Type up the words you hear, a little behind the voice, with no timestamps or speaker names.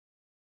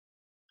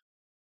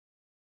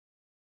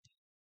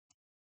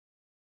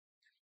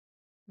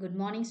Good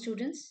morning,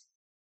 students.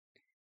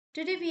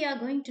 Today we are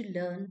going to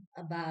learn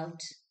about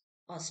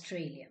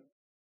Australia.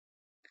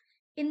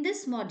 In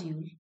this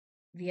module,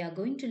 we are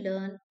going to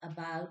learn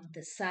about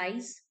the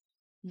size,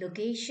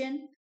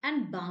 location,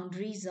 and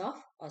boundaries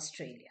of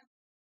Australia.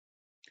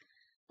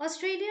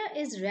 Australia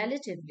is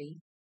relatively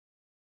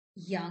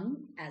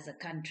young as a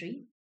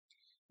country,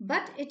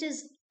 but it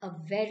is a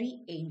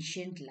very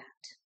ancient land.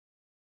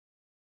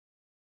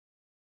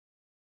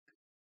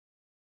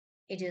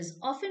 It is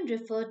often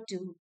referred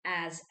to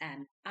as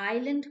an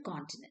island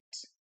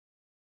continent,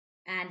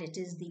 and it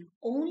is the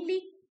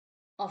only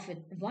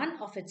one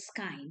of its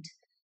kind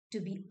to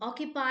be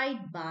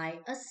occupied by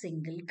a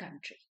single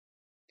country.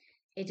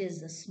 It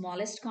is the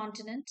smallest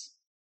continent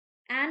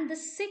and the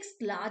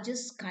sixth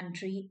largest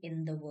country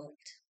in the world.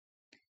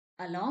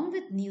 Along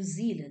with New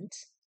Zealand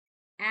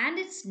and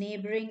its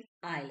neighboring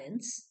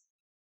islands,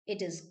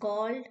 it is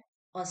called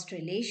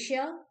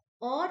Australasia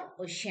or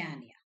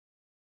Oceania.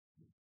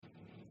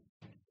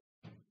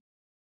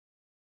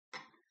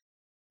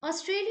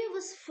 Australia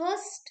was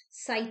first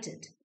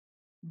sighted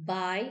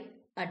by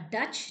a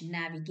Dutch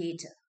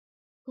navigator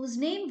whose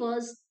name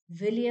was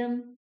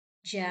Willem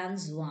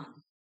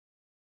Janszoon.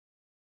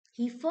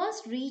 He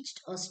first reached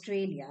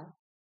Australia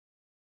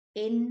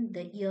in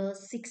the year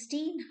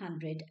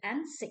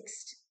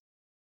 1606.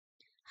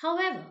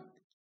 However,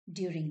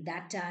 during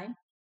that time,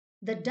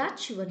 the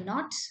Dutch were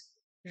not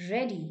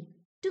ready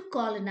to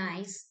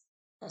colonize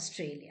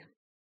Australia.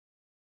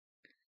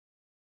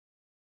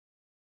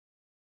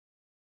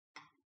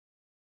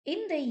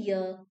 In the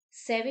year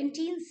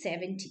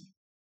 1770,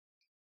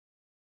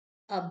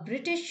 a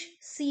British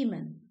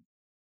seaman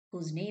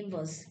whose name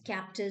was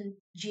Captain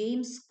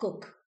James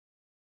Cook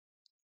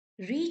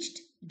reached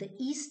the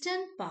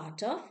eastern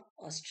part of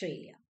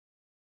Australia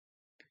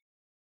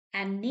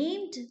and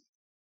named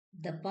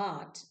the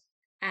part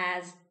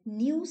as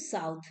New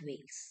South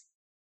Wales.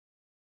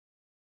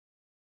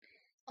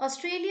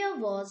 Australia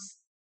was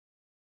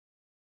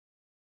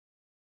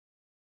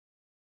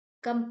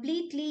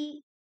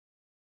completely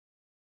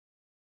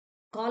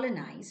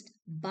colonized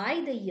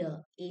by the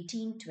year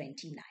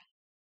 1829.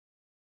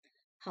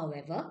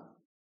 However,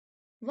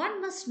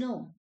 one must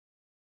know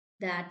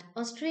that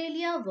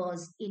Australia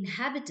was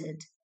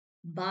inhabited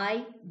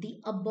by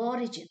the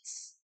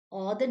aborigines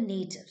or the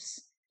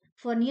natives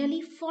for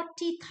nearly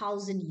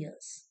 40,000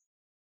 years,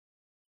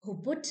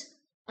 who put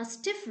a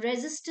stiff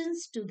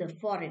resistance to the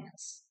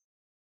foreigners.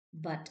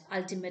 But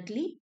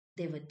ultimately,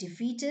 they were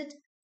defeated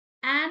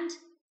and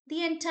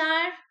the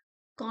entire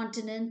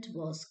continent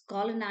was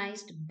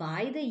colonized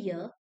by the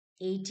year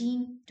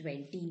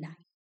 1829.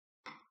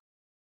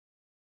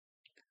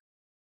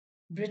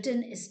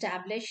 Britain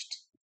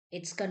established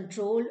its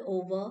control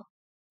over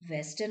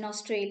Western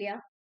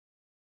Australia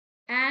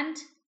and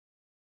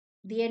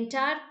the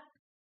entire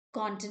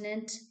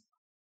continent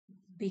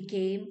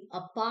became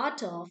a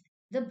part of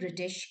the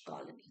British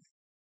colony.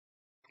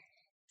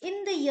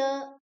 In the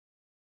year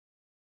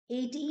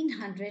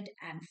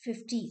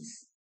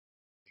 1850s,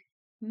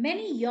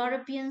 many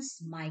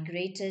Europeans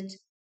migrated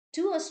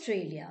to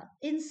Australia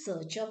in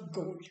search of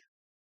gold.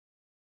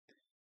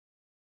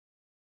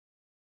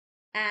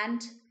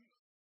 And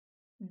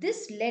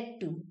this led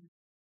to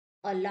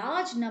a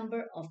large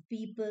number of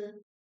people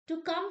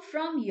to come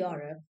from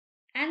Europe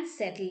and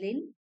settle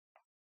in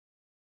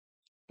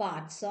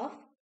parts of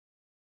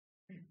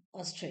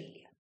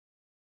Australia.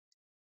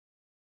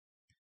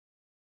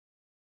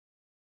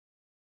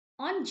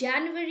 On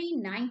January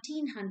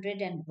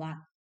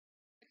 1901,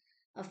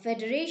 a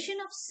federation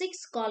of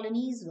 6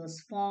 colonies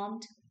was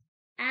formed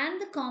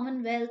and the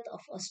Commonwealth of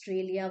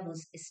Australia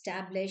was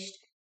established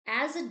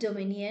as a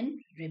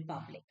Dominion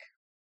Republic.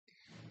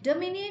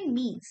 Dominion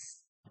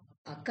means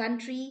a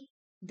country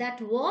that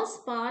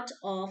was part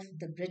of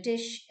the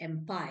British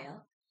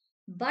Empire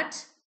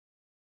but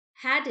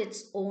had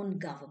its own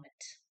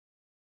government.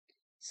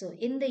 So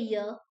in the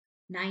year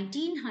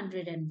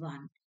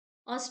 1901,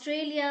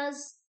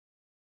 Australia's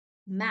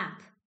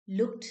map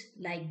looked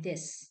like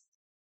this,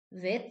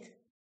 with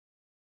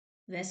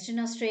Western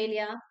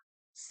Australia,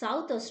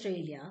 South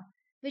Australia,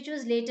 which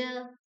was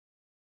later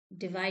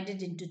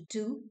divided into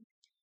two,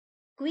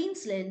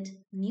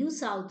 Queensland, New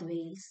South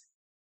Wales,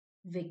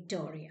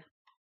 Victoria.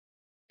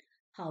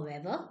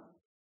 However,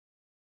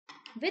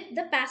 with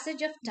the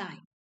passage of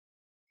time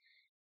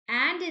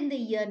and in the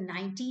year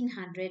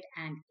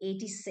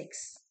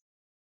 1986,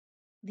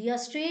 the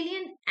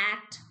Australian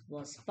Act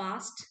was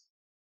passed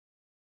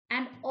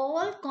and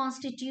all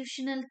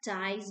constitutional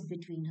ties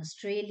between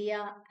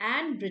Australia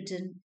and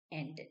Britain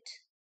ended.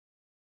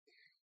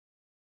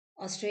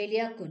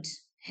 Australia could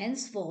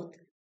henceforth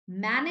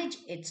manage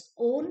its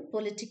own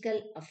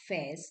political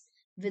affairs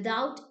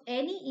without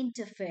any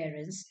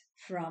interference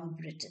from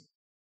Britain.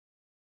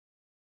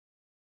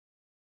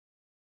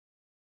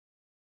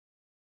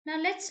 Now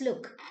let's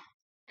look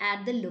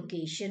at the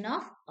location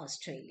of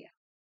Australia.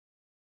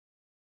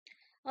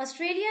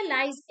 Australia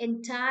lies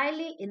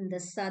entirely in the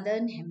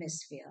southern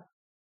hemisphere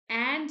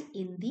and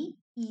in the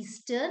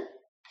eastern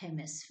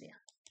hemisphere.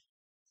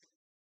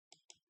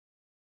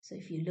 So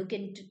if you look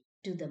into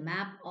the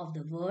map of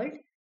the world,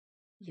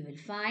 you will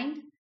find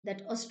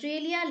that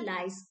Australia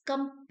lies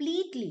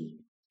completely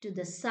to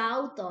the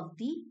south of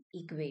the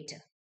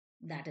equator.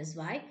 That is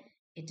why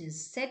it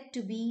is said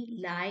to be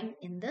lying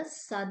in the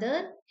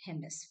southern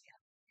hemisphere.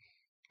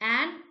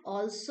 And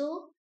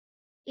also,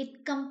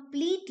 it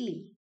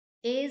completely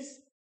is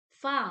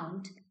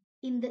found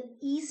in the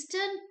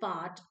eastern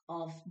part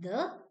of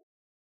the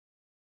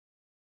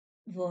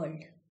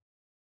world.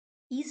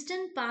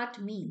 Eastern part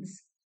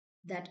means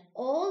that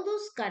all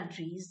those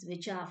countries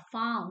which are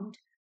found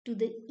to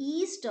the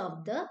east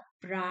of the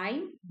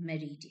prime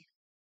meridian.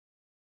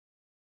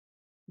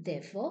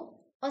 Therefore,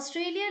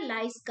 Australia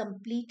lies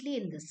completely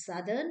in the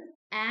southern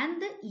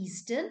and the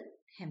eastern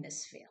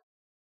hemisphere.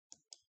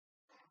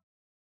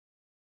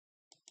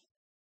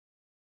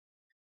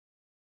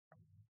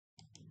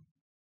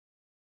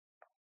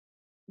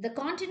 The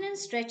continent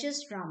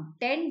stretches from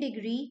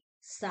 10°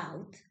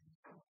 south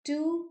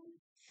to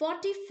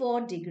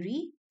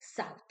 44°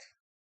 south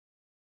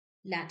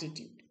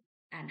latitude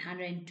and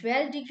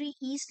 112°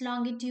 east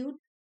longitude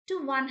to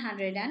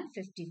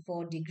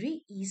 154°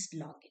 east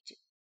longitude.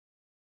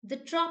 The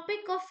Tropic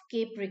of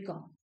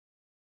Capricorn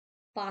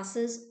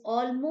passes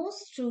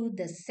almost through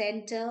the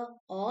center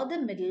or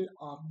the middle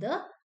of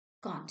the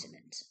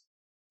continent.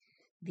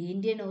 The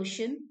Indian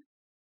Ocean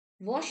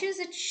washes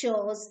its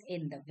shores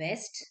in the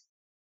west.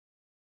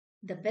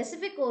 The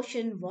Pacific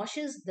Ocean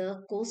washes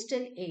the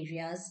coastal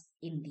areas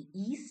in the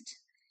east,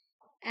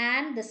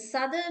 and the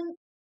Southern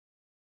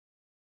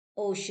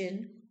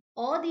Ocean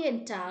or the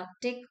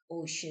Antarctic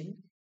Ocean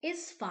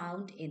is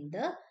found in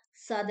the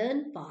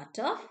southern part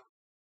of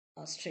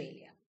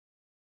Australia.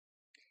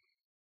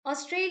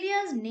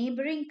 Australia's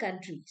neighboring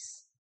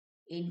countries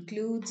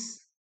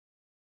includes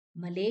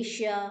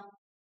Malaysia,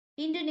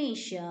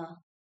 Indonesia,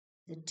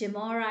 the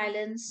Timor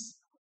Islands,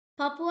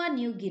 Papua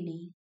New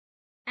Guinea,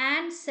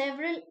 and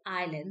several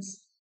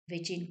islands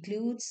which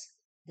includes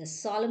the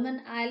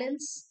Solomon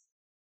Islands,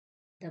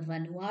 the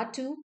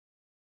Vanuatu,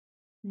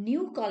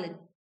 New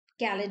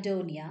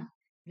Caledonia,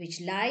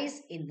 which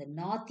lies in the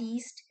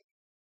northeast,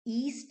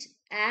 east,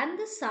 and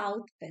the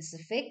South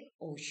Pacific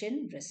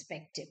Ocean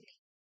respectively.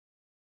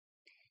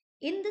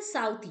 In the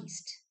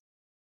southeast,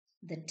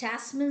 the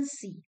Tasman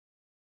Sea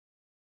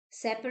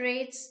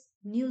separates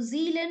New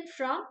Zealand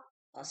from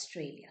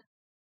Australia.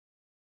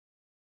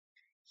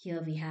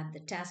 Here we have the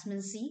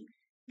Tasman Sea,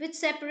 which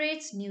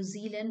separates New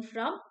Zealand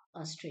from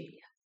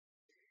Australia.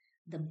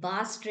 The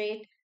Bass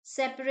Strait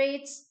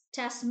separates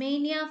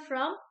Tasmania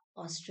from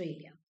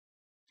Australia.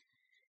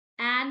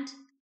 And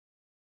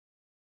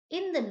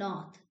in the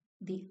north,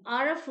 the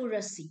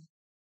Arafura Sea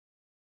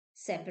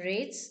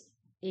separates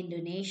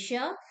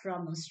Indonesia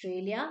from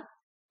Australia,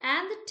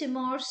 and the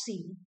Timor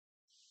Sea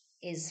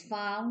is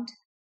found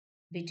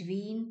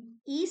between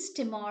East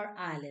Timor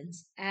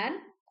Islands and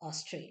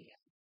Australia.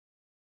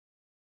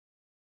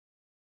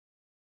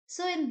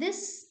 So in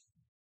this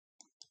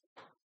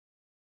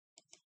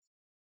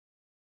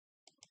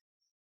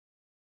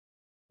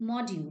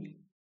module,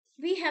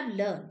 we have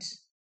learnt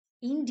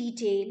in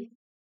detail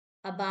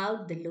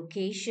about the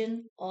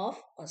location of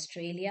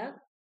Australia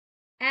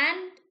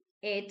and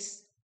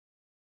its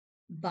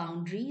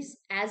boundaries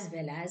as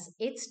well as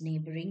its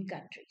neighboring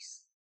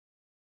countries.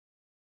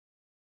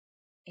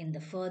 In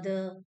the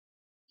further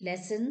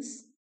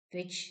lessons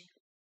which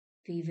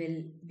we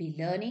will be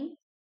learning,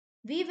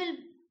 we will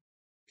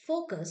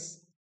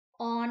focus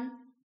on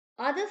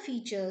other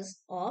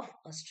features of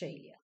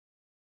Australia.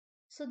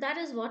 So that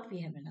is what we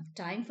have enough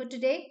time for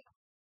today.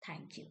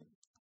 Thank you.